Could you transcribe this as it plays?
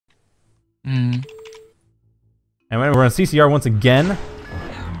Mm. And we're on CCR once again,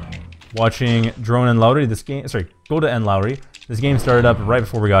 watching Drone and Lauri. This game, sorry, Godde and Lauri. This game started up right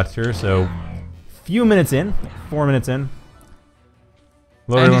before we got here, so few minutes in, 4 minutes in.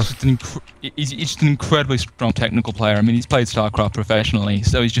 And he's just an incredibly strong technical player. I mean, he's played StarCraft professionally,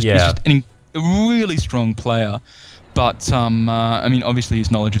 so he's just a really strong player. But, I mean, obviously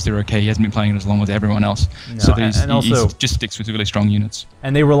his knowledge of 0K, he hasn't been playing it as long as everyone else. No, so he just sticks with really strong units.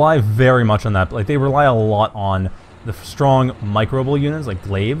 And they rely very much on that. Like, they rely a lot on the strong microable units, like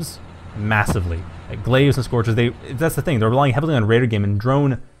Glaives, massively. Like, Glaives and Scorches, that's the thing. They're relying heavily on Raider game, and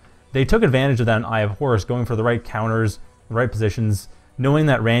Drone, they took advantage of that in Eye of Horus, going for the right counters, the right positions, knowing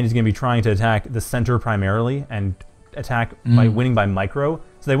that Randy's going to be trying to attack the center primarily, and attack by winning by micro.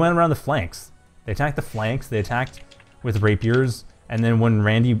 So they went around the flanks. They attacked the flanks, they attacked with rapiers, and then when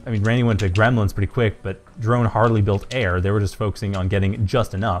Randy went to gremlins pretty quick, but Drone hardly built air. They were just focusing on getting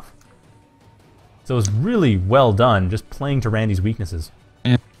just enough. So it was really well done, just playing to Randy's weaknesses.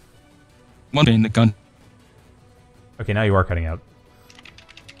 Yeah. One thing, the gun. Okay, now you are cutting out.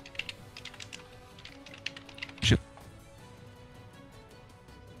 Shit.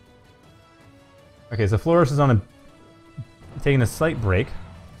 Okay, so Floris is taking a slight break,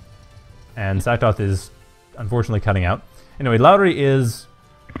 and Saktoth is unfortunately cutting out. Anyway, Lauri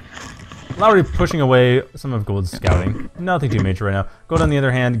pushing away some of Gold's scouting. Nothing too major right now. Gold, on the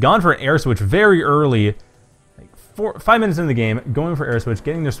other hand, gone for an air switch very early. Like 5 minutes into the game, going for air switch,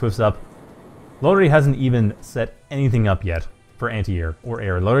 getting their swifts up. Lauri hasn't even set anything up yet for anti-air or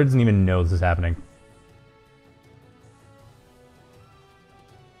air. Lauri doesn't even know this is happening.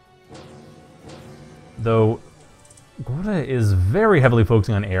 Though Godde is very heavily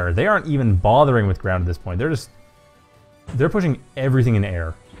focusing on air. They aren't even bothering with ground at this point. They're pushing everything in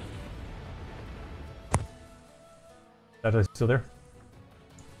air. Is that still there?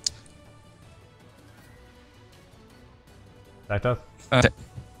 Saktoth?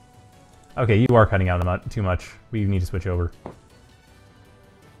 Okay, you are cutting out not too much. We need to switch over.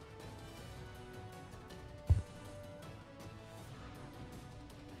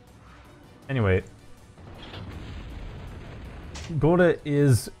 Anyway, Godde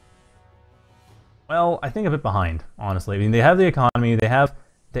is, well, I think a bit behind, honestly. I mean, they have the economy, they have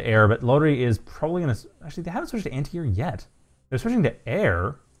the air, but Lauri is probably going to... Actually, they haven't switched to anti-air yet. They're switching to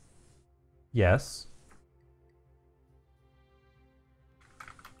air. Yes.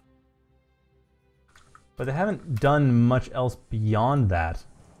 But they haven't done much else beyond that.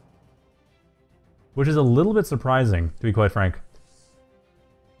 Which is a little bit surprising, to be quite frank.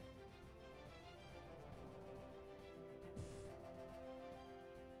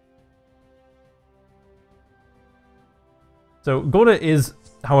 So Godde is,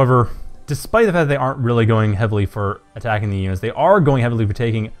 however, despite the fact that they aren't really going heavily for attacking the units, they are going heavily for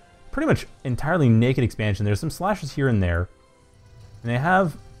taking pretty much entirely naked expansion. There's some slashes here and there. And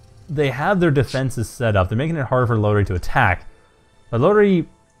they have their defenses set up. They're making it harder for Lauri to attack. But Lauri,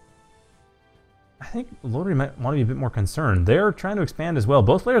 I think Lauri might want to be a bit more concerned. They're trying to expand as well.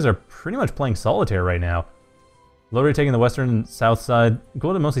 Both players are pretty much playing solitaire right now. Lauri taking the western and south side.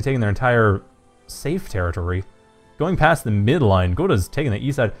 Godde mostly taking their entire safe territory. Going past the midline, Godde's taking the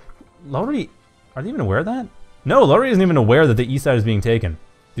east side. Lauri, are they even aware of that? No, Lauri isn't even aware that the east side is being taken.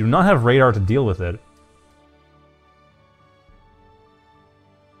 They do not have radar to deal with it.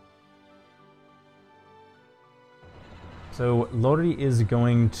 So Lauri is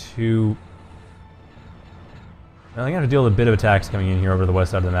going to... Well, they're going to have to deal with a bit of attacks coming in here over the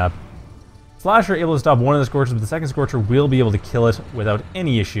west side of the map. Slasher able to stop one of the Scorchers, but the second Scorcher will be able to kill it without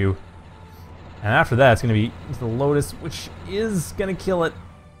any issue. And after that, it's going to be into the Lotus, which is going to kill it.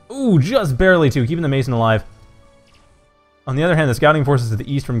 Ooh, just barely too, keeping the Mason alive. On the other hand, the scouting forces to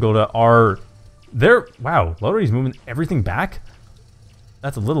the east from Godde are... They're... Wow, Lauri's moving everything back?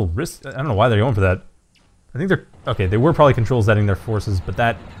 That's a little risk. I don't know why they're going for that. I think they're... Okay, they were probably control setting their forces, but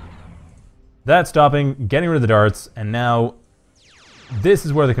that's stopping, getting rid of the darts, and now this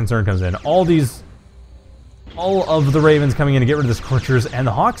is where the concern comes in. All of the Ravens coming in to get rid of the Scorchers, and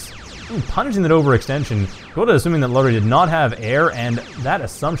the Hawks... punishing that overextension. Godde assuming that Lauri did not have air, and that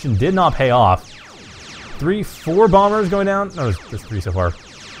assumption did not pay off. 4 bombers going down? No, there's 3 so far.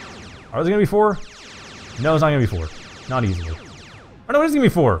 Are there going to be 4? No, it's not going to be 4. Not easily. Oh no, it is going to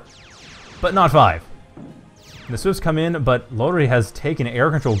be 4. But not 5. And the Swifts come in, but Lauri has taken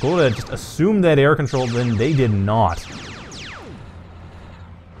air control. Godde just assumed that air control, then they did not.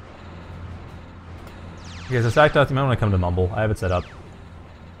 Okay, so Saktoth, you might want to come to Mumble. I have it set up.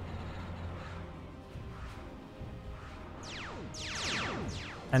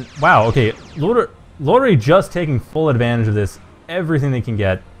 And wow, okay, Lauri just taking full advantage of this, everything they can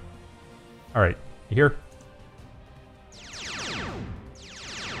get. Alright, you here?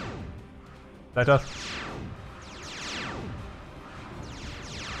 Saktoth?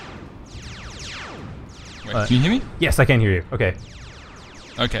 Wait, can you hear me? Yes, I can hear you. Okay.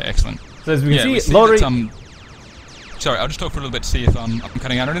 Okay, excellent. So as we can see, Lauri... sorry, I'll just talk for a little bit to see if I'm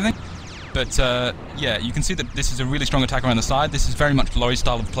cutting out or anything. But yeah, you can see that this is a really strong attack around the side. This is very much Lauri's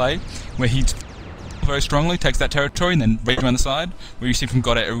style of play, where he very strongly takes that territory and then raids around the side, where you see from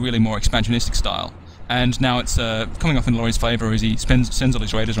Godde a really more expansionistic style. And now it's coming off in Lauri's favour as he sends all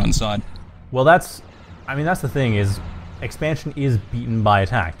his raiders around the side. Well, that's the thing, is expansion is beaten by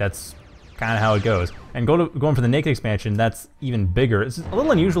attack. That's kind of how it goes. And going for the naked expansion, that's even bigger. It's a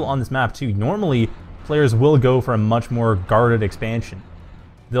little unusual on this map too. Normally, players will go for a much more guarded expansion.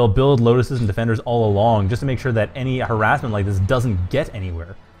 They'll build lotuses and defenders all along just to make sure that any harassment like this doesn't get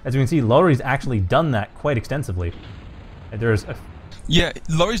anywhere. As you can see, Lauri's actually done that quite extensively. There's a... Yeah,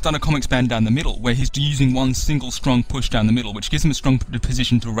 Lauri's done a comic span down the middle, where he's using one single strong push down the middle, which gives him a strong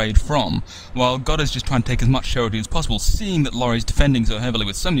position to raid from, while Godde's just trying to take as much territory as possible, seeing that Lauri's defending so heavily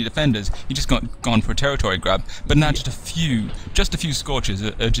with so many defenders, he just gone for a territory grab, but now just a few Scorches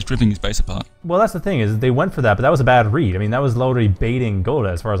are just ripping his base apart. Well, that's the thing, is they went for that, but that was a bad read. I mean, that was Lauri baiting Godde,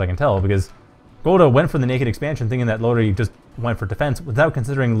 as far as I can tell, because Godde went for the naked expansion thinking that Lauri just went for defense, without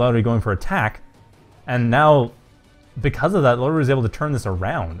considering Lauri going for attack, and now... because of that, Lauri was able to turn this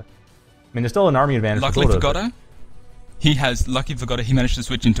around. I mean, there's still an army advantage. Luckily for Godde, he managed to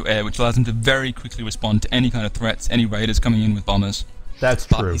switch into air, which allows him to very quickly respond to any kind of threats, any raiders coming in with bombers. That's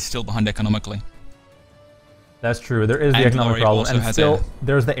true. But he's still behind economically. That's true. There is the economic problem, and still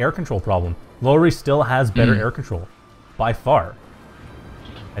there's the air control problem. Lauri still has better air control, by far.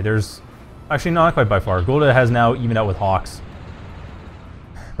 There's actually not quite by far. Godde has now evened out with Hawks.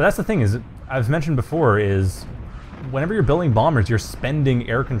 But that's the thing, is I've mentioned before, is whenever you're building bombers, you're spending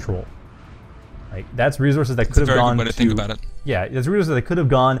air control. Like, that's resources that could have gone to... That's a very good way to think about it. Yeah, that's resources that could have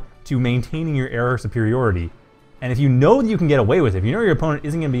gone to maintaining your air superiority. And if you know that you can get away with it, if you know your opponent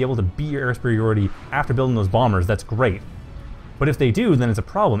isn't going to be able to beat your air superiority after building those bombers, that's great. But if they do, then it's a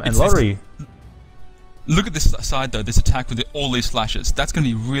problem. And Lauri... Look at this side though, this attack with all these slashes. That's going to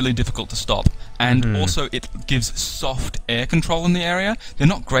be really difficult to stop. And also it gives soft air control in the area. They're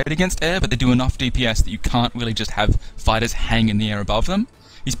not great against air, but they do enough DPS that you can't really just have fighters hang in the air above them.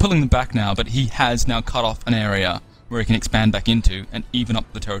 He's pulling them back now, but he has now cut off an area where he can expand back into and even up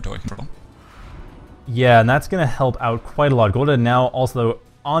the territory control. Yeah, and that's going to help out quite a lot. Godde now also,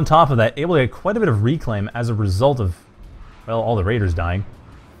 on top of that, able to get quite a bit of reclaim as a result of, well, all the raiders dying.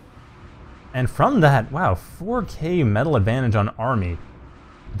 And from that, wow, 4k metal advantage on army.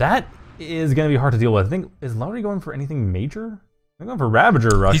 That is going to be hard to deal with. I think, is Lauri going for anything major? I'm going for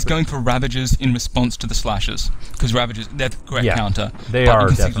Ravager Rush. He's going for Ravagers in response to the slashes. Because Ravagers, they're the correct counter. They are, you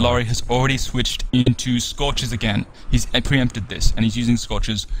can definitely. see Lauri has already switched into Scorches again. He's preempted this, and he's using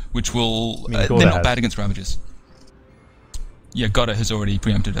Scorches, which will... they're not bad against Ravagers. Yeah, Godde has already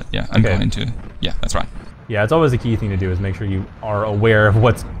preempted it. Yeah, I'm going into... Yeah, that's right. Yeah, it's always the key thing to do, is make sure you are aware of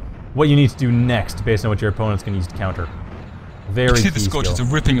what you need to do next based on what your opponent's going to use to counter. Very key. You see the Scorches are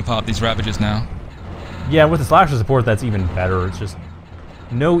ripping apart these Ravagers now. Yeah, with the Slasher support, that's even better. It's just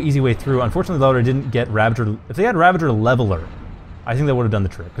no easy way through. Unfortunately, Lauri didn't get Ravager. If they had Ravager Leveler, I think that would have done the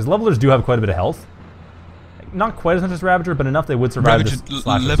trick. Because Levelers do have quite a bit of health. Not quite as much as Ravager, but enough they would survive this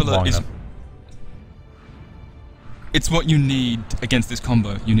Slasher long enough. It's what you need against this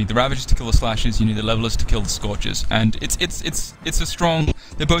combo. You need the Ravagers to kill the Slashes, you need the Levelers to kill the Scorches. And it's a strong...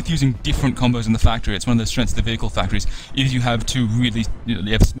 They're both using different combos in the factory. It's one of the strengths of the vehicle factories. If you have two really...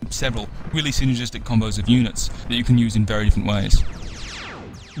 You have several really synergistic combos of units that you can use in very different ways.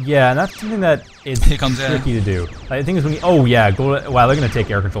 Yeah, and that's something that is tricky to do. I think is when you... Oh yeah, wow, they're going to take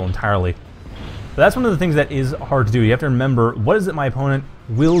air control entirely. But that's one of the things that is hard to do. You have to remember, what is it my opponent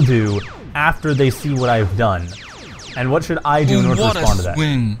will do after they see what I've done? And what should I do in order to respond to that?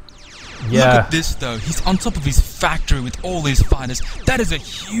 Swing. Yeah. Look at this though. He's on top of his factory with all these fighters. That is a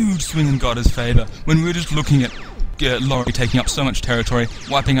huge swing in Godde's favor. When we're just looking at Lauri taking up so much territory,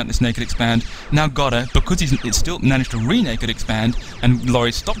 wiping out this naked expand. Now Godde, because he's still managed to re-naked expand, and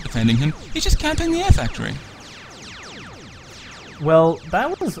Lauri stopped defending him, he's just camping the air factory. Well,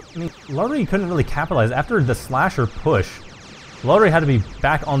 that was... I mean, Lauri couldn't really capitalize. After the Slasher push, Lauri had to be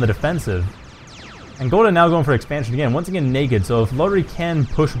back on the defensive. And Godde now going for expansion again, once again naked, so if Lauri can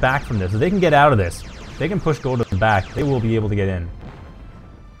push back from this, if they can get out of this, they can push Godde back, they will be able to get in.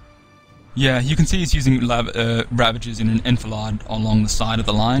 Yeah, you can see he's using Ravagers in an enfilade along the side of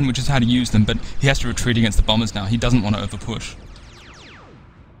the line, which is how to use them, but he has to retreat against the bombers now. He doesn't want to overpush.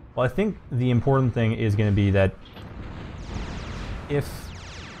 Well, I think the important thing is going to be that if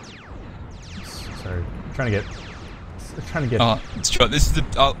sorry. I'm trying to get... Oh, it's true. This is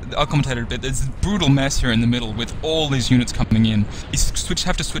I'll commentate it a bit. There's a brutal mess here in the middle with all these units coming in. You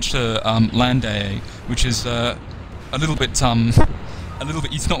have to switch to land AA, which is a little bit. It's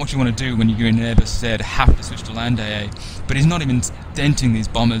not what you want to do when you're in air versus air. To have to switch to land AA, but he's not even denting these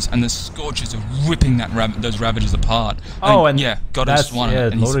bombers, and the Scorchers are ripping those Ravagers apart. Oh, and yeah, Godde's won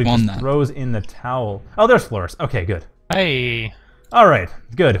it, and he's Lauri won just that. Throws in the towel. Oh, there's Floris. Okay, good. Hey. All right,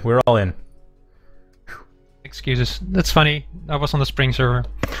 good. We're all in. Excuses. That's funny. I was on the Spring server.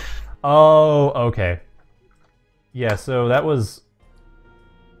 Oh, okay. Yeah, so that was...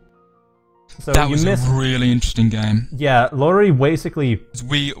 So that was a really interesting game. Yeah, Lauri basically...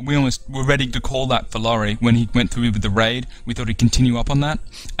 We almost were ready to call that for Lauri when he went through with the raid. We thought he'd continue up on that,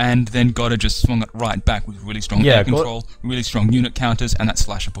 and then Godde just swung it right back with really strong air control, really strong unit counters, and that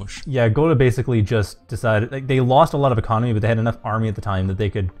slasher push. Yeah, Godde basically just decided... Like, they lost a lot of economy, but they had enough army at the time that they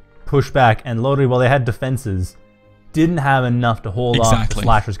could push back, and Lauri, while they had defenses, didn't have enough to hold off the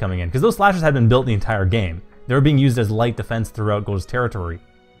slashers coming in. Because those slashers had been built the entire game. They were being used as light defense throughout Godde's territory.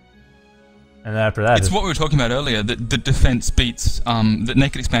 And then after that... It's what we were talking about earlier, that the defense beats... that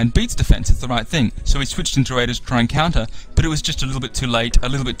Naked Expand beats defense, it's the right thing. So he switched into Raiders to try and counter, but it was just a little bit too late, a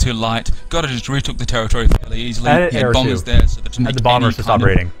little bit too light. Godde just retook the territory fairly easily. He had bombers there, so that to make the bombers to stop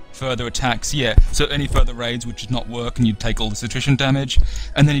raiding. Further attacks, yeah. So any further raids would just not work, and you'd take all this attrition damage.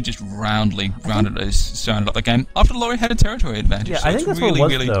 And then he just rounded up the game after Lauri had a territory advantage. Yeah, so I think that's what it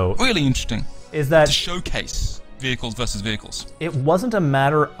was, though. Really interesting. Is that to showcase vehicles versus vehicles. It wasn't a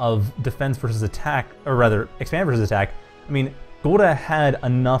matter of defense versus attack, or rather, expand versus attack. I mean, Godde had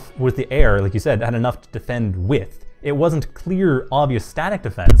enough with the air, like you said, had enough to defend with. It wasn't clear, obvious static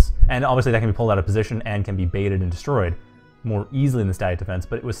defense, and obviously that can be pulled out of position and can be baited and destroyed more easily than static defense,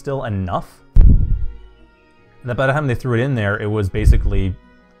 but it was still enough that by the time they threw it in there, it was basically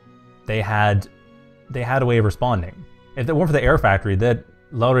they had a way of responding. If it weren't for the air factory, that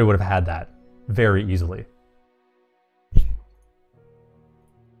Lauri would have had that very easily.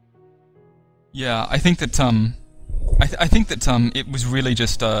 Yeah, I think that it was really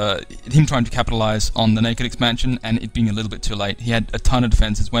just him trying to capitalize on the Naked expansion and it being a little bit too late. He had a ton of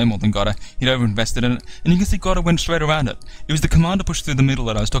defenses, way more than Godde. He'd overinvested in it, and you can see Godde went straight around it. It was the commander push through the middle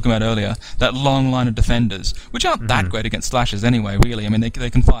that I was talking about earlier, that long line of defenders, which aren't that great against slashers anyway, really. I mean, they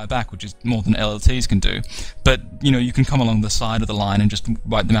can fire back, which is more than LLTs can do. But, you know, you can come along the side of the line and just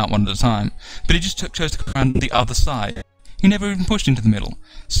wipe them out one at a time. But he just chose to come around the other side. He never even pushed into the middle,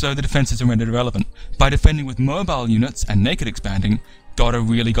 so the defenses are rendered irrelevant. By defending with mobile units and naked expanding, Godde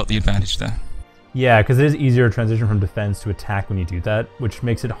really got the advantage there. Yeah, because it is easier to transition from defense to attack when you do that, which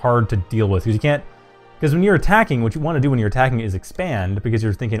makes it hard to deal with, because you can't... Because when you're attacking, what you want to do when you're attacking is expand, because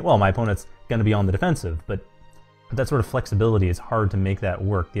you're thinking, well, my opponent's going to be on the defensive, but that sort of flexibility is hard to make that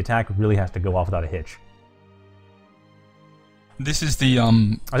work. The attack really has to go off without a hitch. This is the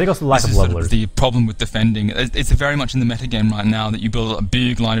I think also the lack of levelers. The problem with defending. It's very much in the metagame right now that you build a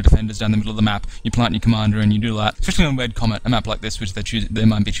big line of defenders down the middle of the map, you plant your commander and you do that, especially on Red Comet, a map like this, which they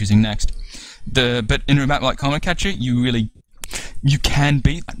might be choosing next. But in a map like Comet Catcher, you can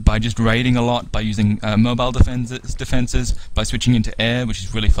beat that by just raiding a lot, by using mobile defenses, by switching into air, which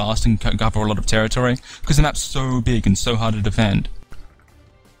is really fast and can cover a lot of territory, because the map's so big and so hard to defend.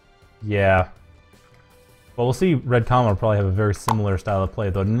 Yeah. Well, we'll see. Red Comet will probably have a very similar style of play,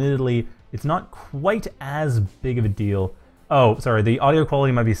 though admittedly, it's not quite as big of a deal. Oh, sorry, the audio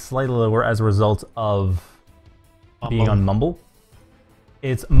quality might be slightly lower as a result of being on Mumble.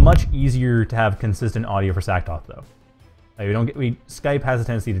 It's much easier to have consistent audio for Saktoth, though. Skype has a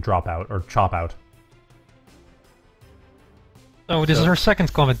tendency to drop out, or chop out. Oh, this is our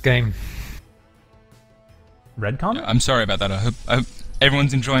second Comet game. Red Comet? Yeah, I'm sorry about that. I hope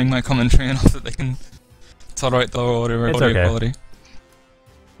everyone's enjoying my commentary and also that they can tolerate the audio quality.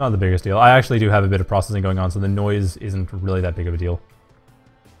 Not the biggest deal. I actually do have a bit of processing going on, so the noise isn't really that big of a deal.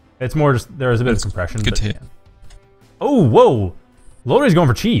 It's more just, there is a bit of compression. Good to hear. Yeah. Oh, whoa! Lauri's going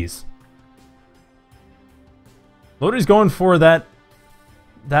for cheese. Lauri's going for that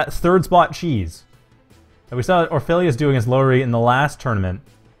third spot cheese that we saw Orphelius do against Lauri in the last tournament.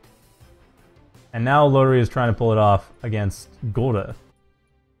 And now Lauri is trying to pull it off against Godde.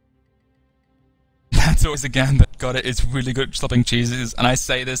 That's always a game that Godde is really good at stopping cheeses, and I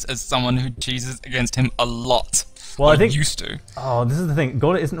say this as someone who cheeses against him a lot. Well, I think used to. Oh, this is the thing.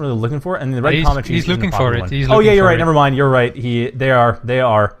 Godde isn't really looking for it, and the Red Comet cheese. He's looking for it. Oh yeah, you're right. Never mind. You're right. They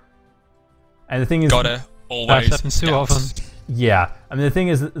are. And the thing is, Godde always happens too often. Yeah, I mean the thing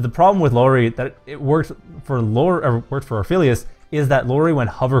is, the problem with Lauri that it worked for Orphelius is that Lauri went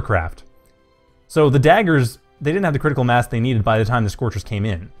hovercraft. So the daggers, they didn't have the critical mass they needed by the time the Scorchers came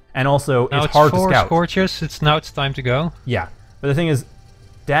in. And also, Now it's hard to 4 scout. Scorches, it's time to go. Yeah, but the thing is,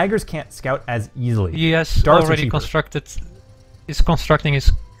 daggers can't scout as easily. He has Darts are already cheaper. constructing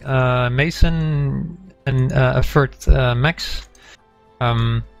his Mason and a third max.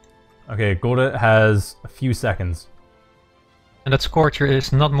 Okay, Godde has a few seconds. And that Scorcher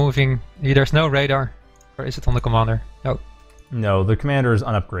is not moving. There's no radar. Or is it on the commander? No. No, the commander is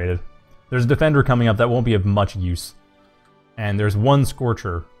unupgraded. There's a defender coming up that won't be of much use. And there's one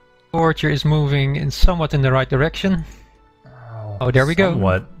Scorcher. Scorcher is moving somewhat in the right direction. Oh, there we go.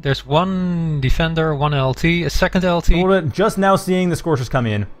 Somewhat. There's one defender, one LT, a second LT. Godde just now seeing the Scorchers come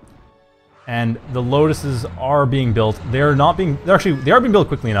in. And the Lotuses are being built. They are being built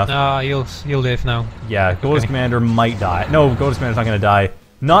quickly enough. He'll live now. Yeah, Godde's commander might die. No, Godde's commander's not going to die.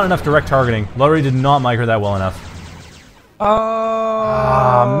 Not enough direct targeting. Lauri did not micro that well enough.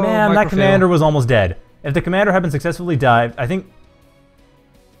 Oh, man, that commander was almost dead. If the commander had been successfully died, I think...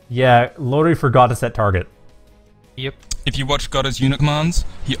 Yeah, Lauri forgot to set target. Yep. If you watch Godde's unit commands,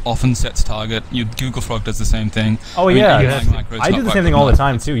 he often sets target. Your Google Frog does the same thing. Oh I mean, yeah, macros, I do the same thing all the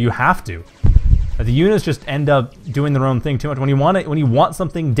time too. You have to. The units just end up doing their own thing too much. When you want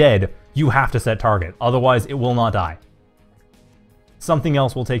something dead, you have to set target. Otherwise, it will not die. Something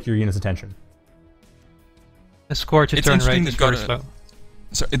else will take your unit's attention. The Scorcher turn rate is very slow.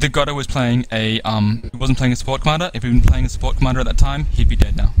 So the Godde was playing he wasn't playing a support commander. If he'd been playing a support commander at that time, he'd be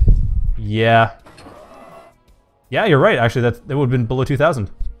dead now. Yeah. Yeah, you're right. Actually, that would have been below 2,000.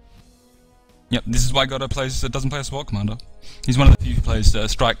 Yep, this is why Godde doesn't play a support commander. He's one of the few who plays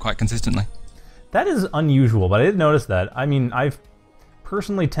strike quite consistently. That is unusual, but I did notice that. I mean, I've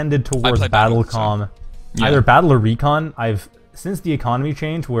personally tended towards battle comm, either battle or recon. Since the economy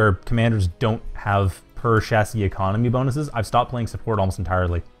change, where commanders don't have per chassis economy bonuses, I've stopped playing support almost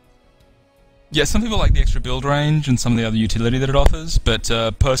entirely. Yeah, some people like the extra build range and some of the other utility that it offers, but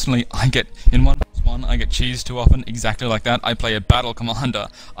personally, I get in 1+1, I get cheesed too often, exactly like that. I play a battle commander.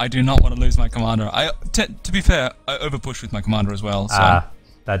 I do not want to lose my commander. To be fair, I overpush with my commander as well. So.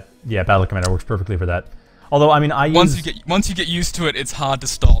 Yeah, battle commander works perfectly for that. Although, I mean, once you get used to it, it's hard to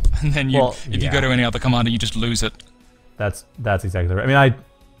stop, and then if you go to any other commander, you just lose it. That's exactly right. I mean,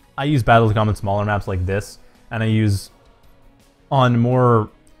 I use battle comm on smaller maps like this, and I use on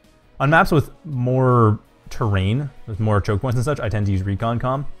maps with more terrain, with more choke points and such, I tend to use recon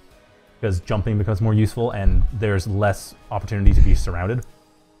comm, because jumping becomes more useful and there's less opportunity to be surrounded.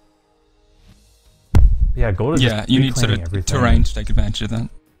 Yeah, Godde is you need sort of terrain to take advantage of that.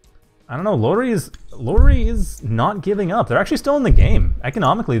 I don't know, Lauri is not giving up. They're actually still in the game.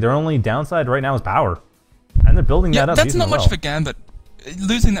 Economically, their only downside right now is power. And they're building that up. That's not much of a gambit.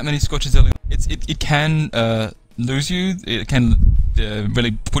 Losing that many Scorches early, it can lose you. It can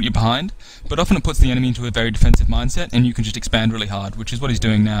really put you behind. But often it puts the enemy into a very defensive mindset, and you can just expand really hard, which is what he's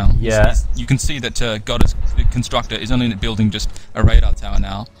doing now. Yeah. You can see that Godde's constructor is only building just a radar tower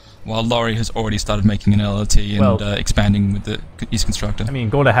now, while Lauri has already started making an LLT and expanding with his constructor. I mean,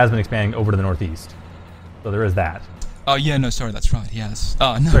 Godde has been expanding over to the northeast, so there is that. Oh yeah, no, sorry, that's right. Yes.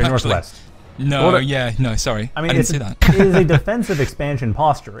 Oh no, sorry, actually, northwest. No, no, sorry. I mean, I didn't see that. It is a defensive expansion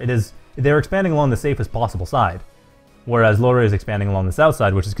posture. They're expanding along the safest possible side, whereas Lauri is expanding along the south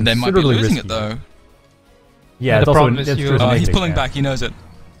side, which is considerably they might be losing risky. it though. Yeah, it's also he's pulling back. He knows it.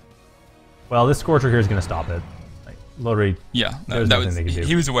 Well, this Scorcher here is going to stop it. Lauri, yeah,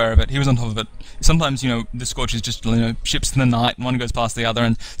 he was aware of it. He was on top of it. Sometimes, the Scorch is just, ships in the night, and one goes past the other,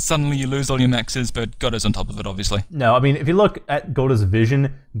 and suddenly you lose all your maxes, but Godde's on top of it, obviously. No, I mean, if you look at Godde's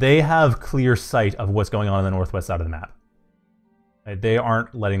vision, they have clear sight of what's going on in the northwest side of the map. They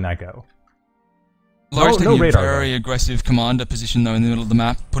aren't letting that go. Lauri's taking a very aggressive commander position, though, in the middle of the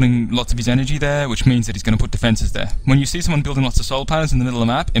map, putting lots of his energy there, which means that he's going to put defenses there. When you see someone building lots of solar panels in the middle of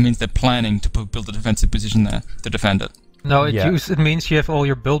the map, it means they're planning to build a defensive position there to defend it. No, it means you have all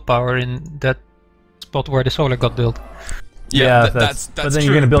your build power in that spot where the solar got built. Yeah, that's but then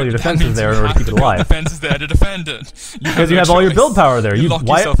you're going to build your defenses there in order to keep it alive. Defenses there to defend it. Because you have all your build power there. You lock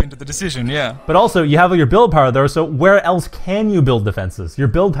yourself into the decision, yeah. But also, you have all your build power there, so where else can you build defenses? Your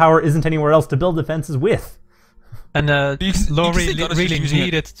build power isn't anywhere else to build defenses with. And Lauri really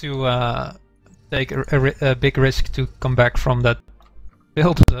needed to take a big risk to come back from that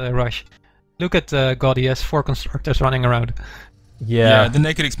build rush. Look at Godde, he has 4 constructors running around. Yeah, the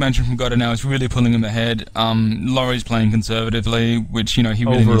naked expansion from Godde now is really pulling him ahead. Lauri's playing conservatively, which, he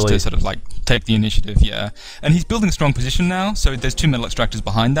really needs to sort of take the initiative, yeah. And he's building a strong position now, so there's 2 metal extractors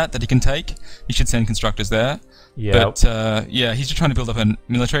behind that he can take. He should send constructors there. Yeah. But, he's just trying to build up a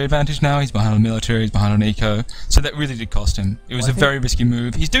military advantage now. He's behind on military, he's behind on eco. So that really did cost him. It was a very risky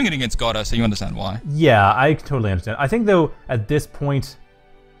move. He's doing it against Godde, so you understand why. Yeah, I totally understand. I think, though, at this point,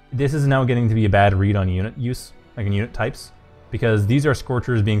 this is now getting to be a bad read on unit use, like in unit types, because these are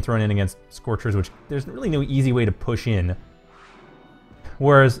Scorchers being thrown in against Scorchers, which there's really no easy way to push in.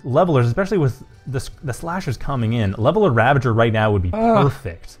 Whereas Levelers, especially with the Slashers coming in, Leveler Ravager right now would be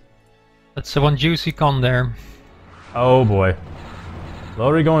perfect. That's the one juicy con there. Oh boy.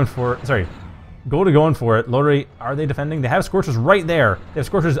 Lauri going for it. Sorry. Godde going for it. Lauri, are they defending? They have Scorchers right there. They have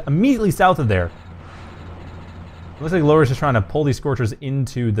Scorchers immediately south of there. Looks like Lauri's just trying to pull these Scorchers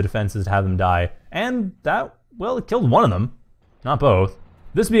into the defenses to have them die. And that, well, it killed one of them. Not both.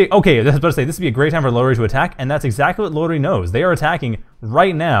 This would be, okay, I was about to say, this would be a great time for Lauri to attack, and that's exactly what Lauri knows. They are attacking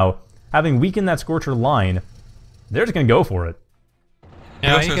right now, having weakened that Scorcher line. They're just going to go for it.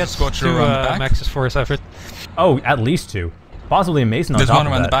 Yeah, he gets Scorcher around the back. Maxes for his effort. Oh, at least 2. Possibly a Mason on top of that. There's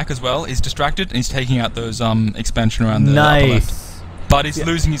one around the back as well. He's distracted, and he's taking out those expansion around the upper left. But he's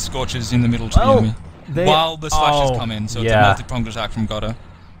losing his Scorchers in the middle to the enemy. While the Slashers come in, so it's a multi-pronged attack from Godde.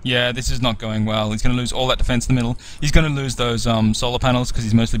 Yeah, this is not going well. He's going to lose all that defense in the middle. He's going to lose those solar panels because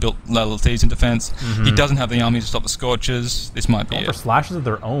he's mostly built level Ts in defense. He doesn't have the army to stop the Scorchers. This might be for Slashes of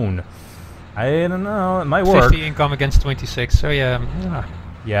their own. I don't know. It might work. 50 income against 26, so yeah.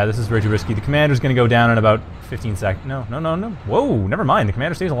 Yeah, this is way too risky. The Commander's going to go down in about 15 seconds. No. Whoa, never mind. The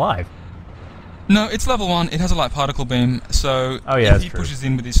Commander stays alive. No, it's level 1. It has a light particle beam, so if he pushes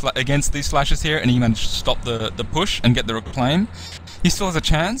in with his against these Slashes here and he manages to stop the push and get the reclaim, he still has a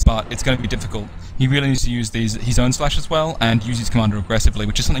chance, but it's going to be difficult. He really needs to use his own Slashes well and use his Commander aggressively,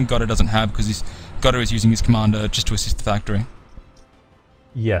 which is something Godde doesn't have because Godde is using his Commander just to assist the factory.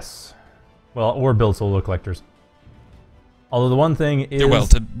 Yes. Well, or build Solar Collectors. Although the one thing is... well,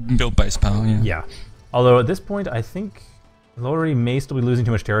 to build base power, yeah. Yeah. Although at this point, I think Lauri may still be losing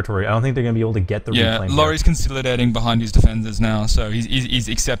too much territory. I don't think they're going to be able to get the reclaim. Yeah, Lauri's consolidating behind his defenders now, so he's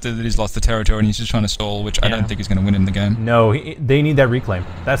accepted that he's lost the territory and he's just trying to stall, which I don't think is going to win him the game. No, they need that reclaim.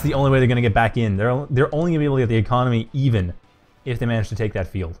 That's the only way they're going to get back in. They're only going to be able to get the economy even if they manage to take that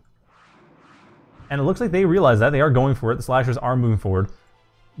field. And it looks like they realize that. They are going for it. The Slashers are moving forward.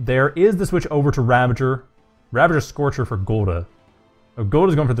 There is the switch over to Ravager. Ravager Scorcher for Godde.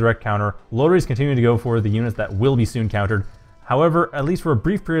 Godde's going for the direct counter. Lauri's continuing to go for the units that will be soon countered. However, at least for a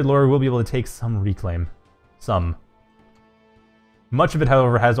brief period, Lauri will be able to take some reclaim. Some. Much of it,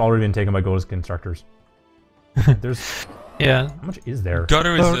 however, has already been taken by Godde's constructors. There's... Yeah. How much is there?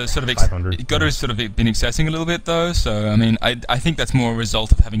 Godde is sort of been excessing a little bit though, so I mean, I think that's more a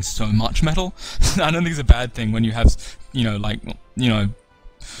result of having so much metal. I don't think it's a bad thing when you have,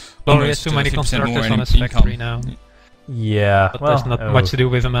 Lauri has too many constructors on his factory now. Yeah, but there's not much to do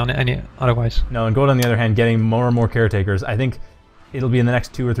with him any otherwise. No, and Godde on the other hand, getting more and more caretakers. I think it'll be in the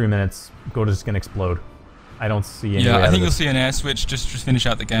next 2 or 3 minutes. Godde's just gonna explode. I don't see any. Yeah, I think you'll see an air switch just to finish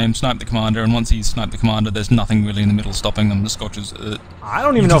out the game, snipe the commander, and once he's sniped the commander, there's nothing really in the middle stopping them. The Scorchers. I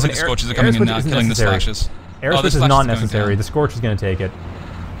don't even know if the Scorchers are coming in now, killing the Slashes. Air switch is not necessary. The Scorch is gonna take it.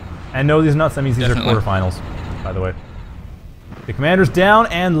 And no, these are not semis. These are quarterfinals, by the way. The commander's down,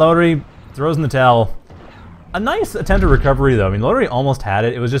 and Lauri throws in the towel. A nice attempt at recovery, though. I mean, Lauri almost had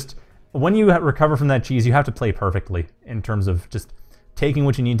it. It was just, when you recover from that cheese, you have to play perfectly in terms of just taking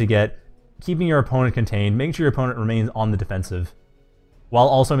what you need to get, keeping your opponent contained, making sure your opponent remains on the defensive, while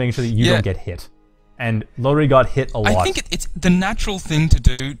also making sure that you don't get hit. And Lauri got hit a lot. I think it's the natural thing to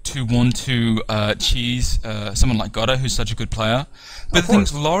do to want to cheese someone like Godde, who's such a good player. But the thing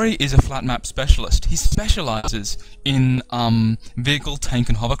is, Lauri is a flat map specialist. He specializes in vehicle, tank,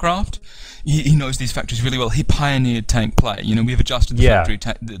 and hovercraft. He knows these factories really well. He pioneered tank play. You know, we've adjusted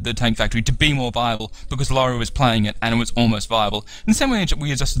the tank factory to be more viable because Lauri was playing it and it was almost viable. In the same way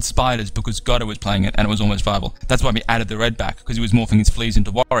we adjusted spiders because Godde was playing it and it was almost viable. That's why we added the red back, because he was morphing his fleas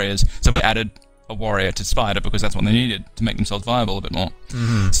into warriors. So we added a warrior to spider because that's what they needed to make themselves viable a bit more.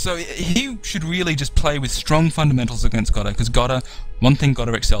 So he should really just play with strong fundamentals against Godde, because one thing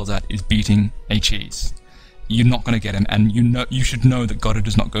Godde excels at is beating a cheese. You're not going to get him, and you should know that Godde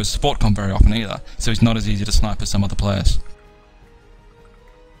does not go support comp very often either, so he's not as easy to snipe as some other players.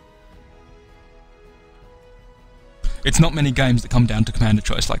 It's not many games that come down to commander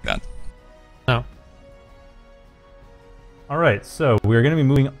choice like that. No. Alright, so we're going to be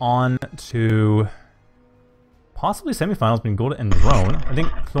moving on to possibly semifinals between Godde and Drone. I think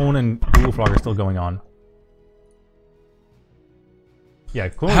Clone and Google Frog are still going on. Yeah,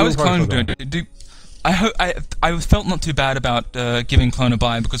 Clone How is Clone doing? I felt not too bad about giving Clone a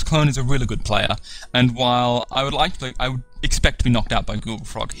bye, because Clone is a really good player, and while I would expect to be knocked out by Google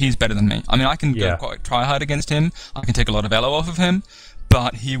Frog, he's better than me. I mean, I can go quite try hard against him, I can take a lot of elo off of him,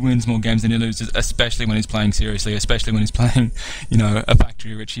 but he wins more games than he loses, especially when he's playing seriously, especially when he's playing, a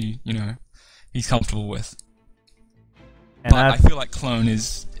factory which he's comfortable with. And but I feel like Clone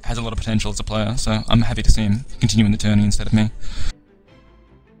has has a lot of potential as a player, so I'm happy to see him continue in the tourney instead of me.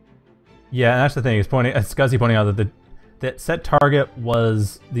 Yeah, and that's the thing. Is Scuzzy pointing out that that set target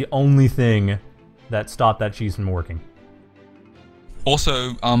was the only thing that stopped that cheese from working.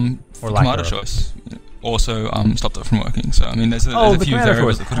 Also, commander choice also stopped it from working. So I mean, there's a few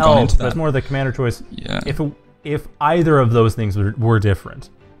variables that could have gone into that. That's more the commander choice. Yeah. If either of those things were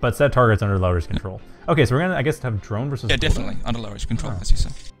different, but set target's under Lauri's control. Okay, so we're gonna, I guess, have drone versus. Yeah, definitely under Lauri's control, as you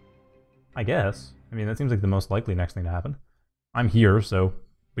said. I guess. I mean, that seems like the most likely next thing to happen. I'm here, so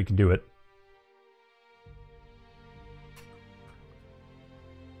we can do it.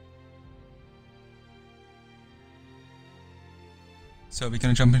 So we're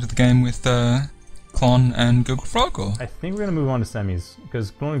going to jump into the game with Clon and Google Frog, or? I think we're going to move on to semis,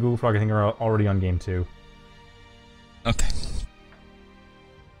 because Clon and Google Frog I think are already on game 2. Okay.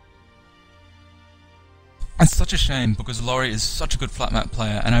 It's such a shame, because Lauri is such a good flat map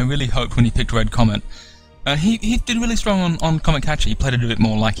player, and I really hoped when he picked Red Comet. He did really strong on Comet Catcher. He played it a bit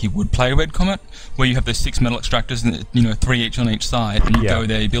more like he would play Red Comet, where you have those 6 metal extractors, and 3 each on each side, and you go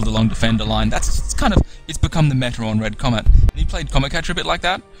there, you build a long defender line. It's become the meta on Red Comet. And he played Comet Catcher a bit like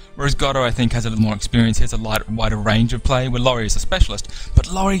that, whereas Godde, I think, has a little more experience. He has a wider range of play, where Lauri is a specialist.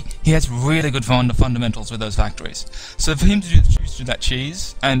 But Lauri, he has really good fundamentals with those factories. So for him to choose to do that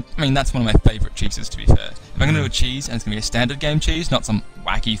cheese, and I mean, that's one of my favourite cheeses, to be fair. If I'm going to do a cheese, and it's going to be a standard game cheese, not some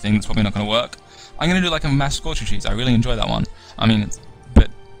wacky thing that's probably not going to work, I'm going to do like a mass scorcher cheese. I really enjoy that one. I mean,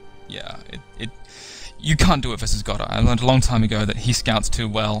 you can't do it versus Godde. I learned a long time ago that he scouts too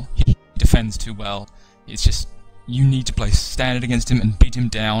well, he defends too well. It's just, you need to play standard against him and beat him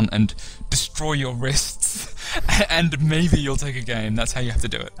down and destroy your wrists, and maybe you'll take a game. That's how you have to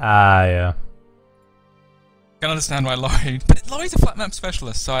do it. Yeah. I can understand why Lauri, but Lauri's a flat map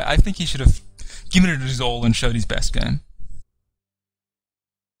specialist, so I think he should have given it his all and showed his best game.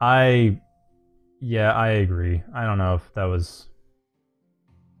 Yeah, I agree. I don't know if that was...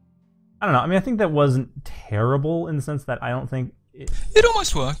 I don't know. I mean, I think that wasn't terrible in the sense that I don't think... It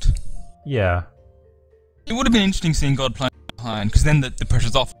almost worked. Yeah. It would have been interesting seeing God playing behind, because then the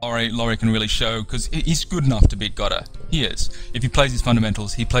pressure's off Lauri. Lauri can really show, because he's good enough to beat Godde. He is. If he plays his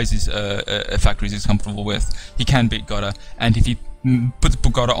fundamentals, he plays his factories he's comfortable with, he can beat Godde. And if he puts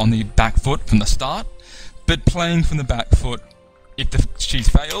Godde on the back foot from the start, but playing from the back foot, if the cheese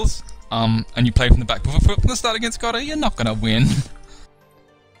fails... and you play from the back foot from the start against Godde, you're not gonna win.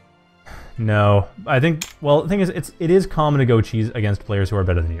 No, I think. Well, the thing is, it is common to go cheese against players who are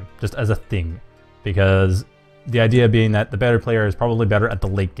better than you, just as a thing, because the idea being that the better player is probably better at the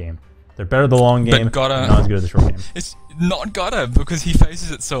late game. They're better at the long game, but Godde, not as good at the short game. It's not Godde because he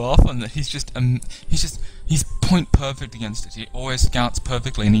faces it so often that he's point perfect against it. He always scouts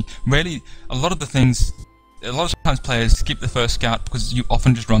perfectly, and he really a lot of times players skip the first scout because you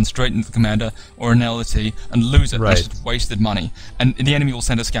often just run straight into the commander or an LT and lose it. Right. That's just wasted money. And the enemy will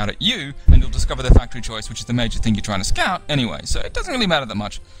send a scout at you, and you'll discover their factory choice, which is the major thing you're trying to scout anyway. So it doesn't really matter that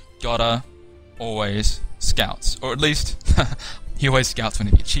much. Godde always scouts, or at least he always scouts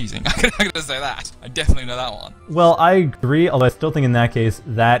whenever you're cheesing. I'm gonna say that. I definitely know that one. Well, I agree, although I still think in that case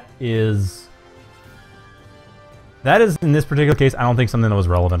that is in this particular case, I don't think something that was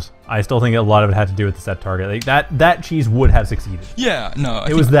relevant. I still think a lot of it had to do with the set target. Like that cheese would have succeeded. Yeah, no.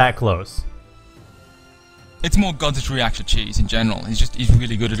 It was that close. It's more Godde's reaction cheese in general. He's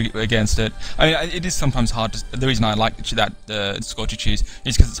really good against it. I mean, it is sometimes hard to... The reason I like that Scorcher cheese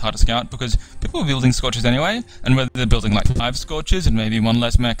is because it's hard to scout, because people are building Scorchers anyway, and whether they're building like 5 Scorchers and maybe 1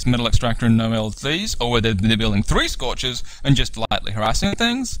 less max metal extractor and no LTs, or whether they're building 3 Scorchers and just lightly harassing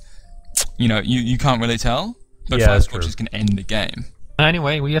things, you can't really tell. But yeah, 5 Scorchers can end the game.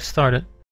 Anyway, we have started.